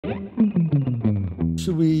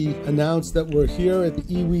Should we announce that we're here at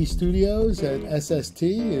the SST Studios at SST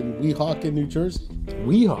in Weehawken, New Jersey?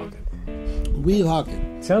 Weehawken?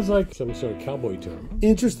 Weehawken. Sounds like some sort of cowboy term.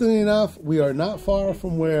 Interestingly enough, we are not far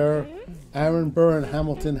from where Aaron Burr and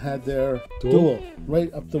Hamilton had their duel,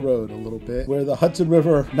 right up the road a little bit, where the Hudson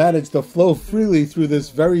River managed to flow freely through this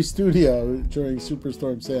very studio during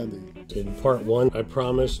Superstorm Sandy. In part one, I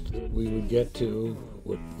promised that we would get to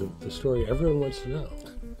what the story everyone wants to know.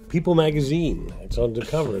 People magazine, it's on the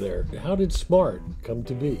cover there. How did Smaart come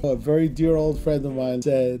to be? A very dear old friend of mine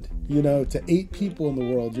said, you know, to 8 people in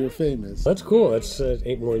the world, you're famous. That's cool. That's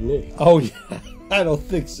 8 more than me. Oh, yeah. I don't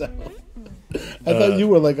think so. I thought you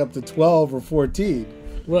were like up to 12 or 14.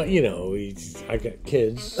 Well, you know, I got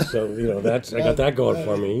kids, so, you know, I got that going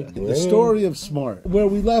for me. The Story of Smaart. Where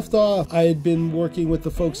we left off, I had been working with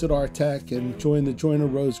the folks at Artec and joined the Joiner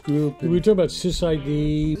Rose group. Did we talk about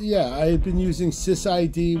SysID? Yeah, I had been using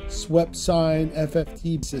SysID, swept sign,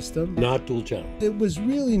 FFT system. Not dual channel. It was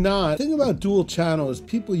really not. The thing about dual channel is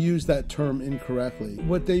people use that term incorrectly.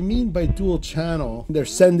 What they mean by dual channel, they're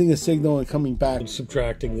sending a signal and coming back. And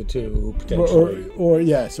subtracting the two,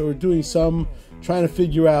 potentially. So we're doing some trying to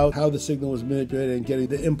figure out how the signal was manipulated and getting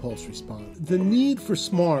the impulse response. The need for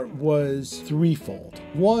Smaart was threefold.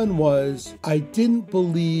 One was, I didn't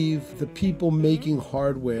believe the people making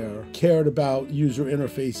hardware cared about user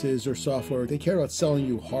interfaces or software. They cared about selling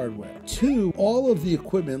you hardware. 2, all of the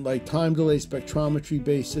equipment like time delay spectrometry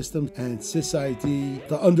based systems and SysID,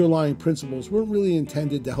 the underlying principles weren't really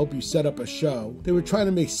intended to help you set up a show. They were trying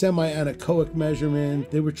to make semi-anechoic measurement.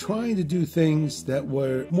 They were trying to do things that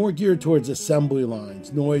were more geared towards assembly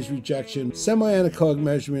lines, noise rejection. Semi-anechoic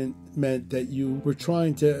measurement meant that you were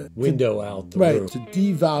trying to window out the room. To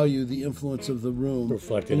devalue the influence of the room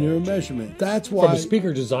in your measurement. That's why, from a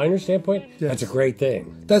speaker designer standpoint, that's a great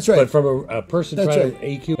thing. That's right. But from a person trying to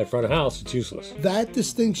AQ in front of house, it's useless. That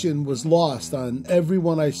distinction was lost on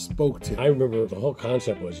everyone I spoke to. I remember the whole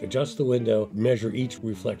concept was adjust the window, measure each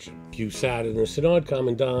reflection. If you sat in a synod, come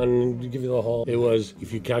and done, give you the whole. It was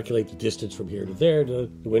if you calculate the distance from here to there to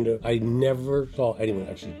the window. I never saw anyone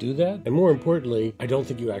actually do that, and more importantly, I don't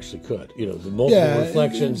think you actually could. You know, the multiple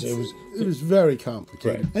reflections. It was very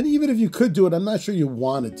complicated. Right. And even if you could do it, I'm not sure you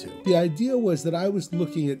wanted to. The idea was that I was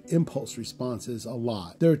looking at impulse responses a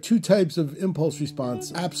lot. There are 2 types of impulse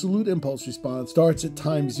response. Absolute impulse response starts at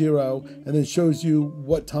time 0 and then shows you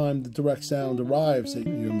what time the direct sound arrives at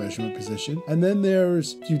your measurement position. And then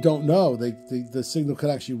there's, you don't know, the signal can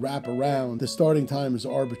actually wrap around. The starting time is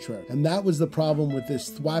arbitrary. And that was the problem with this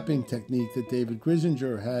thwapping technique that David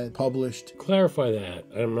Grisinger had published. Clarify that.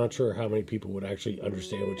 I'm not sure how many people would actually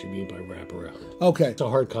understand what you mean by wraparound. Okay. It's a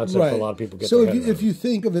hard concept for a lot of people to get so their head if you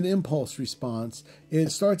think of an impulse response, it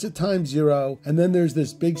starts at time 0, and then there's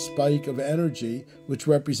this big spike of energy, which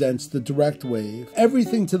represents the direct wave.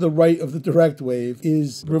 Everything to the right of the direct wave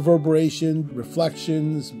is reverberation,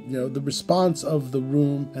 reflections, you know, the response of the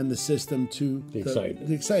room and the system to the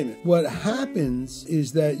excitement. What happens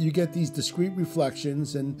is that you get these discrete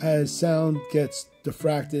reflections, and as sound gets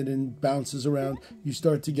diffracted and bounces around, you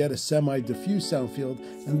start to get a semi-diffuse sound field,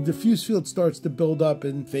 and the diffuse field starts to build up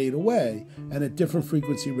and fade away, and at different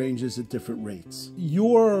frequency ranges at different rates.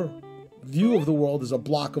 Your view of the world is a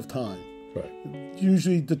block of time. Right.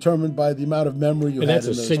 Usually determined by the amount of memory you had. And that's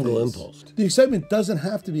in a those single days. impulse. The excitement doesn't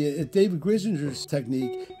have to be. At David Grisinger's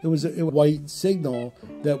technique, it was a white signal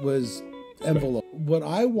that was envelope. Right. What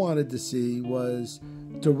I wanted to see was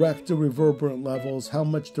direct to reverberant levels, how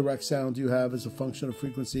much direct sound you have as a function of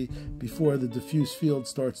frequency before the diffuse field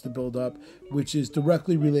starts to build up, which is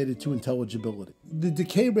directly related to intelligibility. The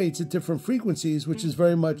decay rates at different frequencies, which is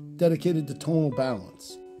very much dedicated to tonal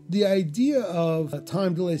balance. The idea of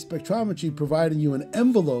time delay spectrometry providing you an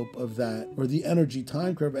envelope of that, or the energy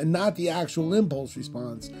time curve, and not the actual impulse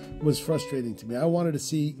response, was frustrating to me. I wanted to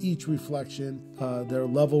see each reflection, their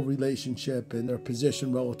level relationship, and their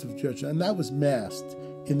position relative to each other, and that was masked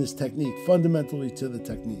in this technique, fundamentally to the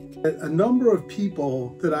technique. A number of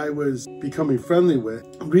people that I was becoming friendly with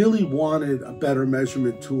really wanted a better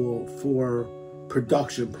measurement tool for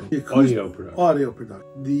production. Audio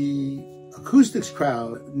production. The acoustics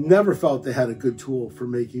crowd never felt they had a good tool for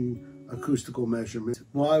making acoustical measurements.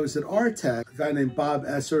 While I was at Artec, a guy named Bob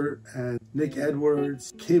Esser and Nick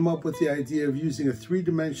Edwards came up with the idea of using a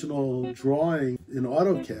 3-dimensional drawing in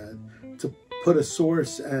AutoCAD to put a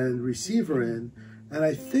source and receiver in. And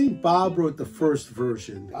I think Bob wrote the first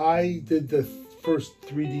version. I did the first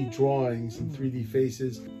 3D drawings and 3D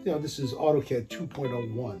faces. You know, this is AutoCAD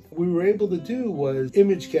 2.01. What we were able to do was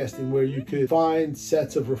image casting, where you could find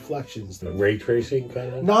sets of reflections. Ray tracing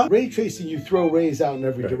kind of? Not ray tracing, you throw rays out in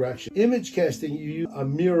every direction. Image casting, you use a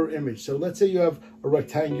mirror image. So let's say you have a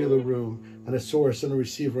rectangular room and a source and a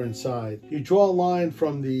receiver inside. You draw a line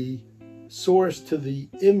from the source to the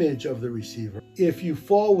image of the receiver. If you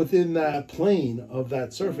fall within that plane of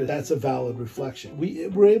that surface, that's a valid reflection. We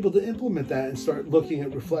were able to implement that and start looking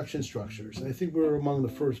at reflection structures. And I think we were among the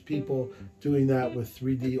first people doing that with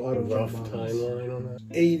 3D AutoCAD rough models. timeline on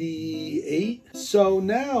that? 88. So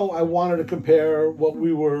now I wanted to compare what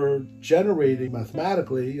we were generating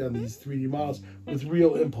mathematically on these 3D models with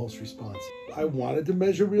real impulse response. I wanted to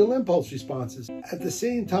measure real impulse responses. At the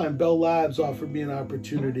same time, Bell Labs offered me an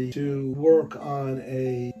opportunity to work on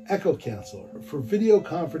a echo canceller for video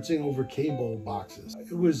conferencing over cable boxes.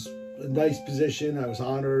 It was a nice position. I was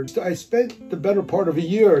honored. I spent the better part of a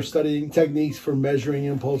year studying techniques for measuring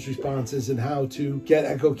impulse responses and how to get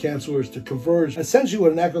echo cancellers to converge. Essentially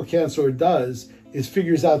what an echo canceller does is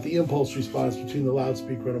figures out the impulse response between the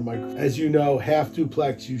loudspeaker and a microphone. As you know, half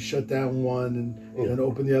duplex, you shut down one and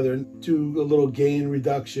open the other, and do a little gain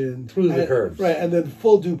reduction. Through the curves. Right, and then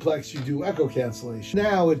full duplex, you do echo cancellation.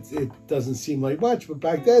 Now it doesn't seem like much, but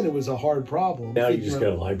back then it was a hard problem. Now you just got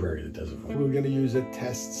a library that does it for you. We were going to use a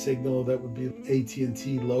test signal that would be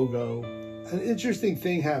AT&T logo. An interesting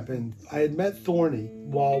thing happened. I had met Thorny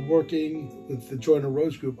while working with the Joyner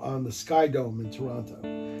Rose Group on the SkyDome in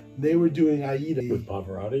Toronto. They were doing AIDA. With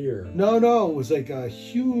Pavarotti or? No, it was like a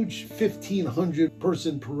huge 1,500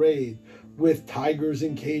 person parade with tigers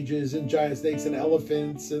in cages and giant snakes and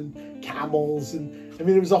elephants and camels. And I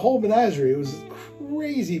mean, it was a whole menagerie. It was a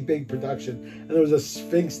crazy big production. And there was a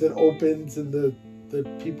sphinx that opens and the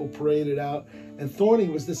people paraded out. And Thorny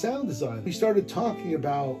was the sound designer. We started talking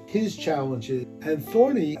about his challenges. And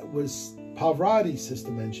Thorny was Pavarotti's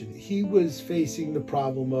system engineer. He was facing the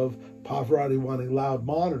problem of Pavarotti wanting loud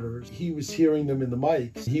monitors. He was hearing them in the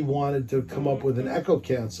mics. He wanted to come up with an echo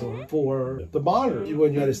canceller for the monitor.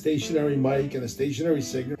 When you had a stationary mic and a stationary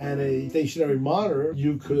signal and a stationary monitor,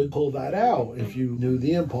 you could pull that out if you knew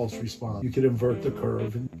the impulse response. You could invert the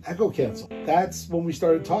curve and echo cancel. That's when we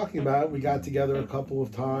started talking about it. We got together a couple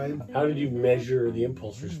of times. How did you measure the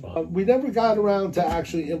impulse response? We never got around to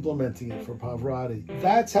actually implementing it for Pavarotti.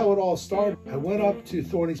 That's how it all started. I went up to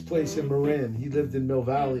Thorny's place in Marin. He lived in Mill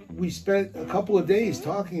Valley. We spent a couple of days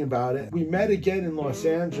talking about it. We met again in Los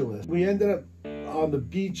Angeles. We ended up on the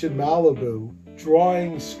beach in Malibu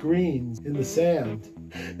drawing screens in the sand.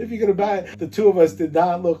 If you can imagine, the two of us did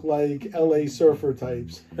not look like LA surfer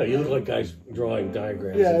types. No, you look like guys drawing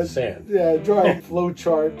diagrams in the sand. Yeah, drawing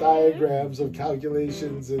flowchart diagrams of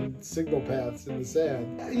calculations and signal paths in the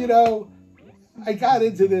sand. You know, I got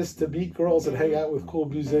into this to meet girls and hang out with cool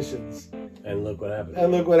musicians. And look what happened.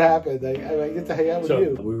 I get to hang out with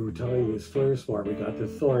you. We were telling you the Story of Smaart. We got to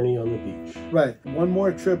Thorny on the beach. Right. One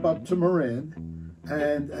more trip up to Marin.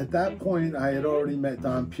 And at that point, I had already met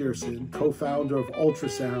Don Pearson, co-founder of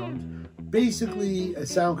Ultrasound, basically a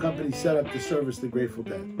sound company set up to service the Grateful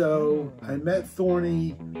Dead. So I met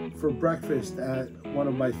Thorny for breakfast at one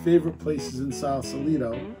of my favorite places in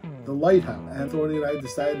Sausalito, the Lighthouse. And Thorny and I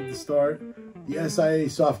decided to start the SIA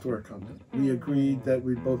software company. We agreed that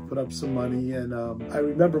we'd both put up some money, and I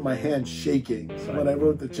remember my hand shaking when I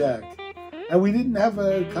wrote the check. And we didn't have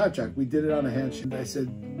a contract. We did it on a handshake. I said,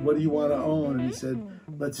 what do you want to own? And he said,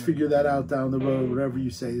 let's figure that out down the road. Whatever you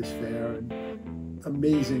say is fair. And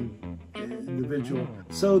amazing individual.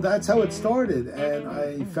 So that's how it started. And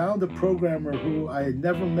I found a programmer who I had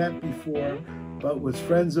never met before, but was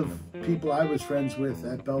friends of people I was friends with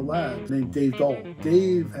at Bell Labs, named Dave Dole.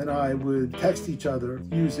 Dave and I would text each other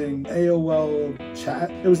using AOL chat.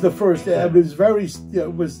 It was the first, it was very, there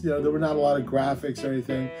were not a lot of graphics or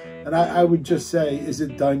anything. And I would just say, is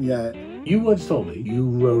it done yet? You once told me you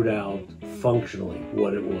wrote out functionally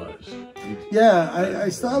what it was. Yeah, I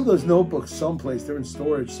still have those notebooks someplace. They're in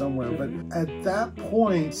storage somewhere. But at that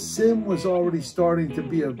point, SIM was already starting to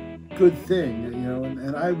be a good thing,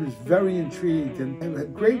 and I was very intrigued and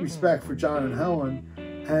had great respect for John and Helen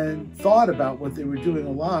and thought about what they were doing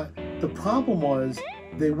a lot. The problem was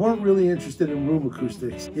they weren't really interested in room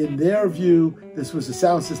acoustics. In their view, this was a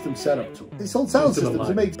sound system setup tool. They sold sound systems.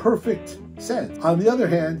 It makes perfect sense. On the other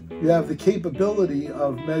hand, you have the capability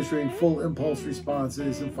of measuring full impulse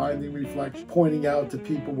responses and finding reflection, pointing out to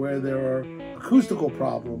people where there are acoustical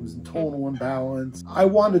problems and tonal imbalance. I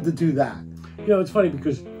wanted to do that. It's funny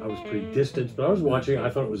because I was pretty distant, but I was watching. I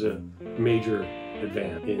thought it was a major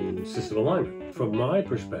advance in system alignment. From my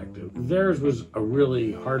perspective, theirs was a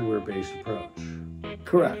really hardware-based approach.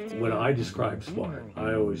 Correct. When I describe Smaart,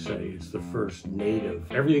 I always say it's the first native.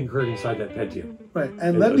 Everything occurred inside that Pentium. Right,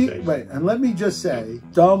 and let me just say,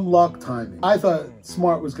 dumb luck timing. I thought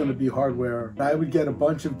Smaart was going to be hardware. I would get a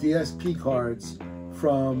bunch of DSP cards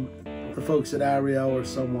from the folks at Ariel or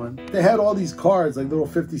someone. They had all these cards, like little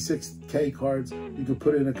 56K cards you could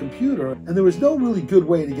put in a computer, and there was no really good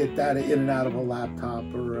way to get data in and out of a laptop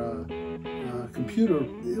or a computer.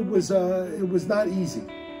 It was not easy.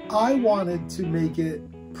 I wanted to make it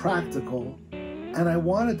practical, and I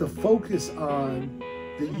wanted to focus on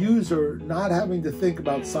the user not having to think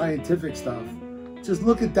about scientific stuff. Just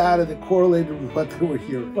look at data that correlated with what they were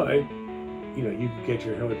hearing. But, you know, you could get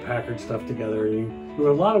your Hewlett Packard stuff together. And there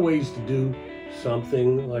were a lot of ways to do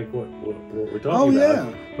something like what we're talking about.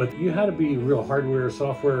 Yeah. But you had to be a real hardware,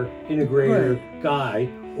 software integrator guy,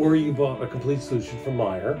 or you bought a complete solution from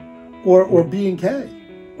Meyer. Or B&K.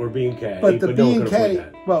 Or B&K. But the B&K,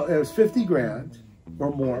 well, it was 50 grand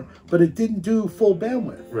or more, but it didn't do full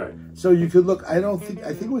bandwidth. Right. So you could look, I think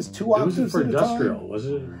it was 2 octaves It was for industrial, time.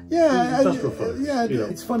 wasn't it? Yeah. It was industrial folks, yeah, you know.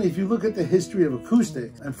 It's funny, if you look at the history of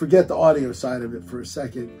acoustics, and forget the audio side of it for a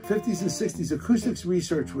second, 50s and 60s, acoustics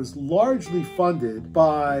research was largely funded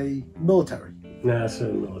by military. NASA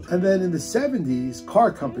and military. And then in the 70s,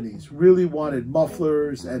 car companies really wanted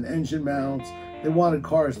mufflers and engine mounts. They wanted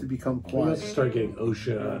cars to become quiet. We also started getting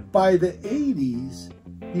OSHA. By the 80s,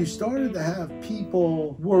 you started to have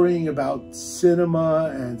people worrying about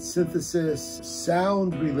cinema and synthesis,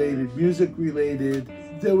 sound-related, music-related.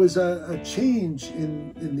 There was a change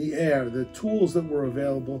in the air. The tools that were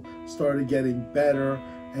available started getting better,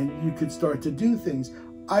 and you could start to do things.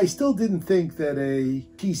 I still didn't think that a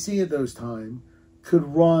PC at those times could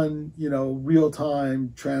run, you know,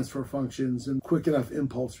 real-time transfer functions and quick enough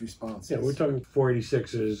impulse responses. Yeah, we're talking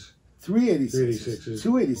 486s. 386s,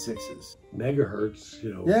 286s. Megahertz,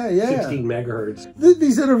 you know, 16 megahertz.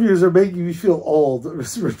 These interviews are making me feel old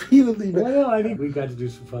repeatedly. Well, I think we got to do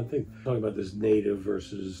some fun things. Talking about this native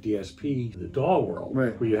versus DSP, the DAW world,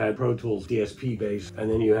 right, where you had Pro Tools DSP based, and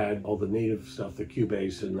then you had all the native stuff, the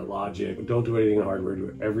Cubase and the Logic. Don't do anything in hardware,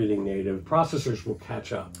 do everything native. Processors will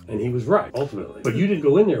catch up. And he was right, ultimately. But you didn't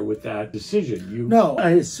go in there with that decision. No,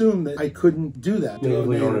 I assumed that I couldn't do that.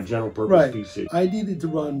 Natively on a general purpose PC. I needed to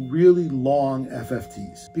run really long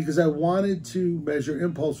FFTs because I wanted to measure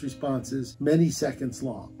impulse responses many seconds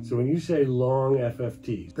long. So when you say long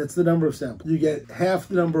FFTs, that's the number of samples. You get half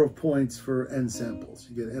the number of points for n samples.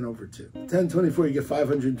 You get n over 2. 1024, you get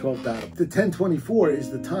 512 data. The 1024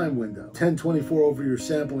 is the time window. 1024 over your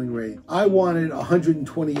sampling rate. I wanted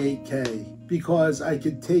 128K because I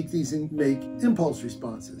could take these and make impulse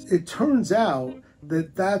responses. It turns out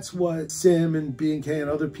that that's what Sim and B&K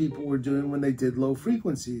and other people were doing when they did low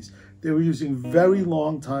frequencies. They were using very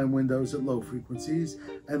long time windows at low frequencies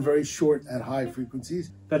and very short at high frequencies.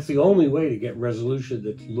 That's the only way to get resolution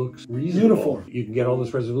that looks reasonable. Uniform. You can get all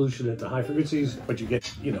this resolution at the high frequencies, but you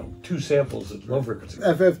get, you know, 2 samples at low frequencies.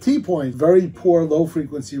 FFT point, very poor low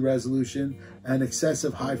frequency resolution and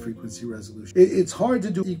excessive high frequency resolution. It's hard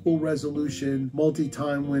to do equal resolution,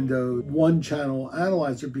 multi-time window, one channel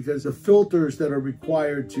analyzer because the filters that are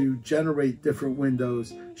required to generate different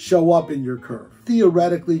windows show up in your curve.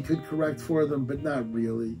 Theoretically could correct for them, but not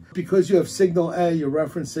really. Because you have signal A, your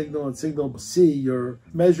reference signal, and signal C, your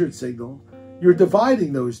measured signal, you're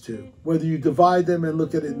dividing those two. Whether you divide them and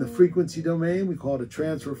look at it in the frequency domain, we call it a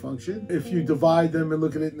transfer function. If you divide them and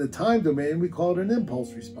look at it in the time domain, we call it an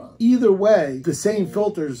impulse response. Either way, the same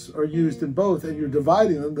filters are used in both, and you're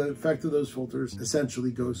dividing them. The effect of those filters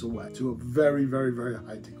essentially goes away to a very, very, very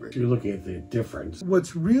high degree. So you're looking at the difference.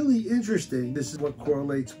 What's really interesting, this is what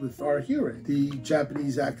correlates with our hearing. The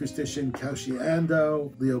Japanese acoustician Kaoshi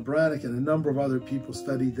Ando, Leo Brannick, and a number of other people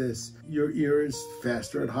studied this. Your ear is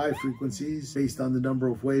faster at high frequencies based on the number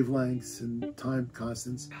of wavelengths and time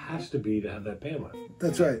constants. It has to be to have that bandwidth.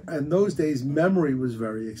 That's right. And those days, memory was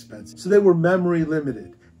very expensive. So they were memory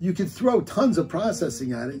limited. You could throw tons of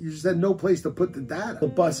processing at it. You just had no place to put the data. The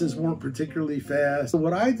buses weren't particularly fast. So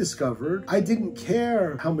what I discovered, I didn't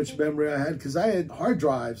care how much memory I had because I had hard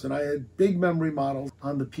drives and I had big memory models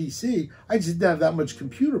on the PC. I just didn't have that much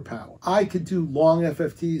computer power. I could do long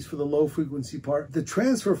FFTs for the low frequency part. The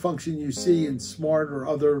transfer function you see in Smaart or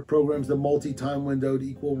other programs, the multi-time windowed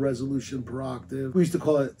equal resolution per octave. We used to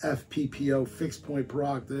call it FPPO, fixed point per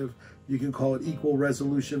octave. You can call it equal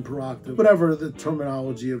resolution per octave, whatever the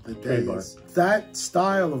terminology of the day is. That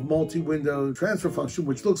style of multi-window transfer function,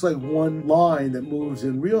 which looks like one line that moves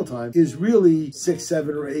in real time, is really 6,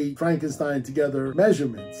 7, or 8 Frankenstein together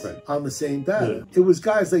measurements on the same data. It was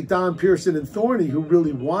guys like Don Pearson and Thorny who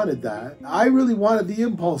really wanted that. I really wanted the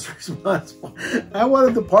impulse response. I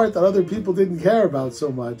wanted the part that other people didn't care about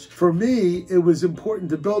so much. For me, it was important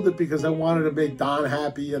to build it because I wanted to make Don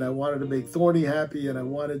happy, and I wanted to make Thorny happy, and I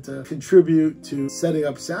wanted to contribute to setting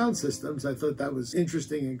up sound systems. I thought that was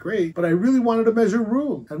interesting and great, but I really wanted to measure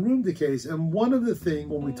room and room decays. And one of the things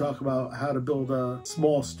when we talk about how to build a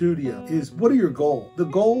small studio is, what are your goals? The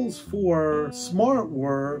goals for Smaart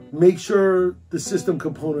were, make sure the system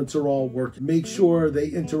components are all working, make sure they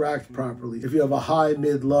interact properly. If you have a high,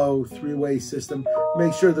 mid, low, three-way system,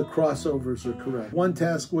 make sure the crossovers are correct. One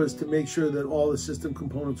task was to make sure that all the system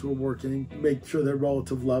components were working, make sure their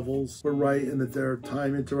relative levels were right, and that their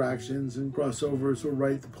time interactions and crossovers were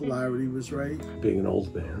right, the polarity was right. Being an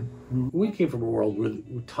old man, we came from a world where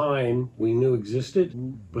time we knew existed,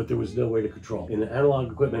 but there was no way to control. In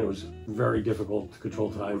analog equipment, it was very difficult to control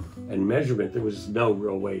time, and measurement, there was no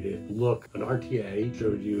real way to look. An RTA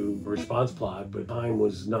showed you a response plot, but time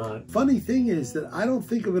was not. Funny thing is that I don't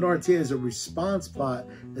think of an RTA as a response plot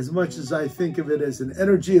as much as I think of it as an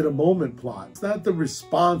energy at a moment plot. It's not the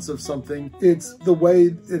response of something, it's the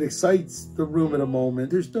way it excites the room at a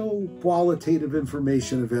moment. There's no qualitative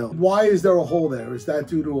information available. Why is there a hole there? Is that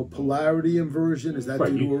due to a polarity inversion? Is that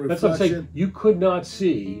due to a reflection? That's what I'm saying. You could not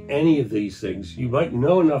see any of these things. You might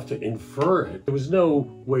know enough to infer it. There was no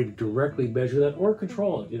way to directly measure that or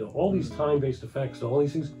control it. You know, all these time-based effects, all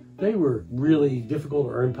these things, they were really difficult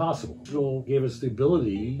or impossible. Digital gave us the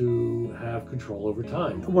ability to have control over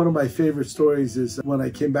time. One of my favorite stories is when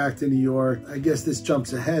I came back to New York. I guess this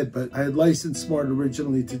jumps ahead, but I had licensed Smaart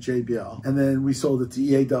originally to JBL, and then we sold it to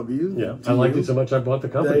EAW. Yeah, I liked it so much I bought the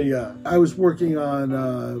company. There you go. I was working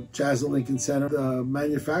on Jazz at Lincoln Center, the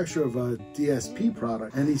manufacturer of a DSP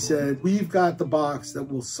product, and he said, we've got the box that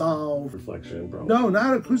will solve reflection problem. No,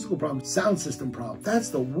 not acoustical problem, sound system problem. That's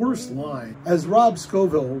the worst line. As Rob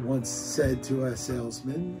Scoville once said to a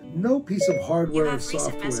salesman, no piece of hardware or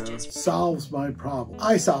software solves my problem.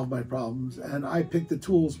 I solve my problems, and I pick the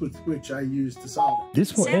tools with which I use to solve it.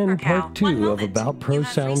 This will end part 2 of About Pro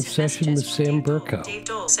Sound session with Sam Berkow. Dave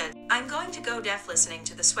Dole said, I'm going to go deaf listening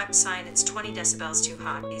to the swept sign. It's 20 decibels too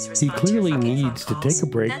hot. Please He respond to your clearly fucking needs to phone take a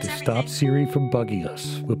calls. break That's to everything. stop Siri from bugging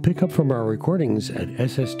us. We'll pick up from our recordings at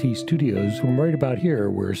SST Studios from right about here,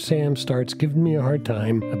 where Sam starts giving me a hard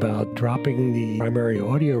time about dropping the primary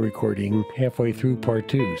audio recording halfway through part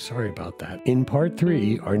 2. Sorry about that. In part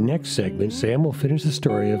 3, our next segment, Sam will finish the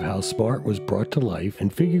story of how Smaart was brought to life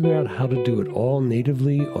and figuring out how to do it all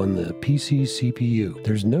natively on the PC CPU.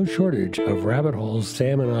 There's no shortage of rabbit holes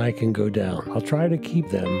Sam and I can go down. I'll try to keep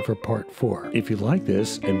them for part 4. If you like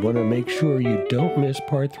this and want to make sure you don't miss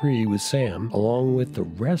part 3 with Sam, along with the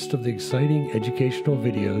rest of the exciting educational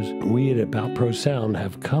videos we at About Pro Sound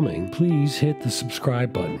have coming, please hit the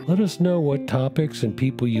subscribe button. Let us know what topics and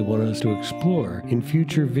people you want us to explore in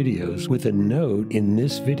future videos with a note in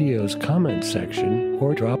this video's comment section,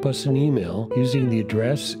 or drop us an email using the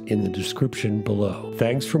address in the description below.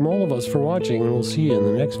 Thanks from all of us for watching, and we'll see you in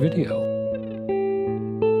the next video.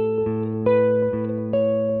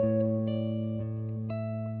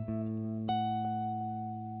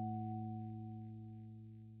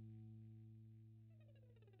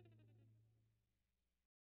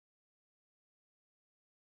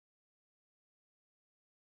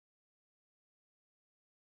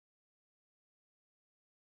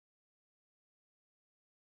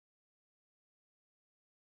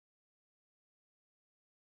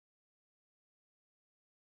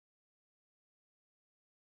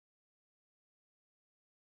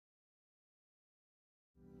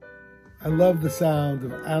 I love the sound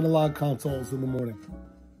of analog consoles in the morning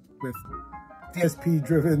with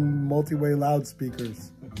DSP-driven multi-way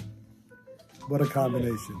loudspeakers. What a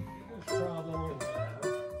combination.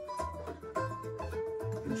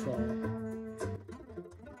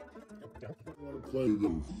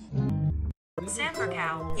 Sam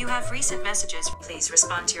Berkow, you have recent messages. Please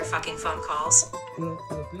respond to your fucking phone calls. The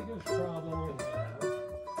biggest problem